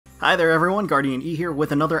Hi there everyone, GuardianE here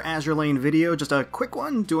with another Azur Lane video, just a quick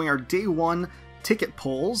one doing our day 1 ticket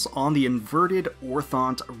pulls on the Inverted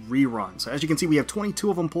Orthant Rerun. So as you can see, we have 22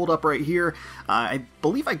 of them pulled up right here. I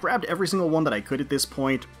believe I grabbed every single one that I could at this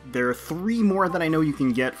point. There are 3 more that I know you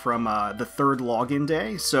can get from the 3rd login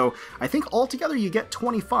day, so I think altogether you get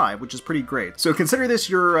 25, which is pretty great. So consider this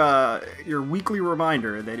your weekly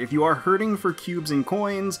reminder that if you are hurting for cubes and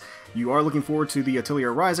coins, you are looking forward to the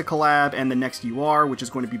Atelier Ryza collab and the next UR, which is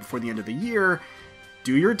going to be before the end of the year,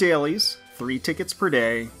 do your dailies, 3 tickets per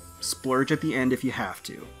day, splurge at the end if you have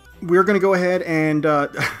to. We're going to go ahead and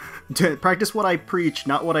practice what I preach,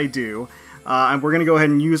 not what I do. And we're going to go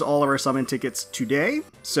ahead and use all of our summon tickets today.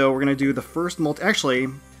 So we're going to do the first Actually,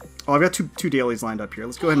 I've got two dailies lined up here.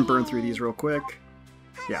 Let's go ahead and burn through these real quick.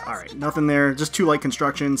 Yeah, alright. Nothing there. Just 2 light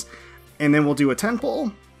constructions. And then we'll do a 10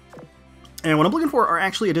 pull. And what I'm looking for are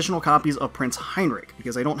actually additional copies of Prinz Heinrich,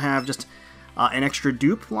 because I don't have just an extra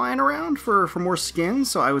dupe lying around for more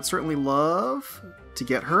skins, so I would certainly love to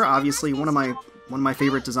get her. Obviously, one of my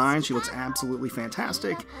favorite designs. She looks absolutely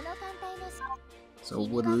fantastic. So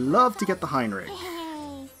would love to get the Heinrich.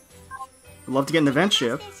 Would love to get an event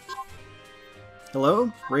ship.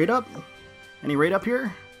 Hello? Raid up? Any raid up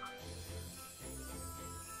here?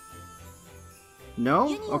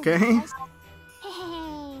 No? Okay.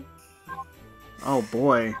 Oh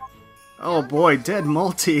boy. Oh boy, dead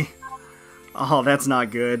multi. Oh, that's not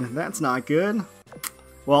good. That's not good.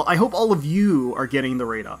 Well, I hope all of you are getting the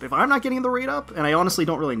raid up. If I'm not getting the raid up, and I honestly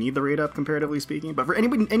don't really need the raid up comparatively speaking, but for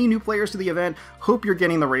any new players to the event, hope you're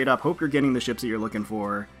getting the raid up, hope you're getting the ships that you're looking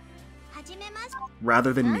for,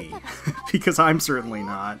 rather than me, because I'm certainly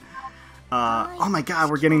not. Oh my god,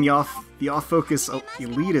 we're getting the off-focus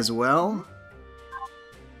elite as well.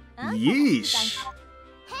 Yeesh.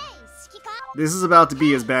 This is about to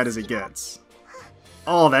be as bad as it gets.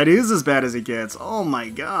 Oh, that is as bad as it gets. Oh my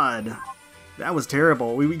god. That was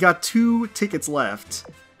terrible. We got 2 tickets left.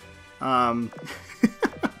 Wow,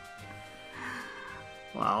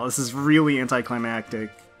 this is really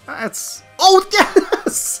anticlimactic. That's... Oh,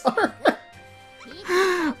 yes! Sorry.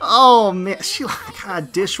 Oh, man.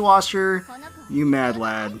 God, dishwasher. You mad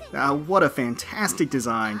lad. What a fantastic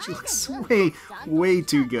design. She looks way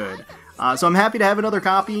too good. So I'm happy to have another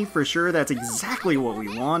copy, for sure. That's exactly what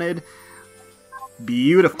we wanted.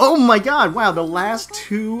 Beautiful. Oh my god, wow, the last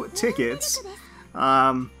 2 tickets.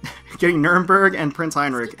 Getting Nürnberg and Prinz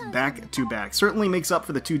Heinrich back to back. Certainly makes up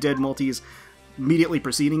for the 2 dead multis immediately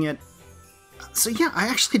preceding it. So yeah, I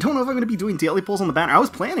actually don't know if I'm going to be doing daily pulls on the banner. I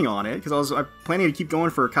was planning on it, because I was planning to keep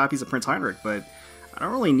going for copies of Prinz Heinrich, but I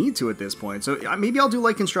don't really need to at this point. So maybe I'll do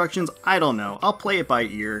light constructions. I don't know. I'll play it by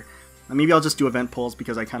ear. Maybe I'll just do event pulls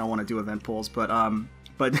because I kind of want to do event pulls, but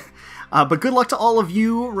good luck to all of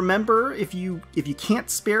you. Remember, if you can't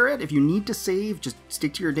spare it, if you need to save, just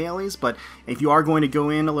stick to your dailies. But if you are going to go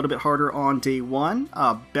in a little bit harder on day 1,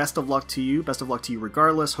 best of luck to you. Best of luck to you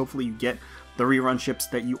regardless. Hopefully you get the rerun ships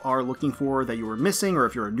that you are looking for, that you were missing, or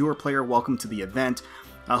if you're a newer player, welcome to the event.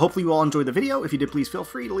 Hopefully you all enjoyed the video. If you did, please feel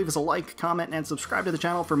free to leave us a like, comment, and subscribe to the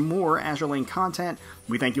channel for more Azur Lane content.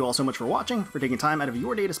 We thank you all so much for watching, for taking time out of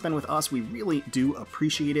your day to spend with us. We really do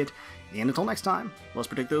appreciate it. And until next time, let's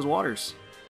protect those waters.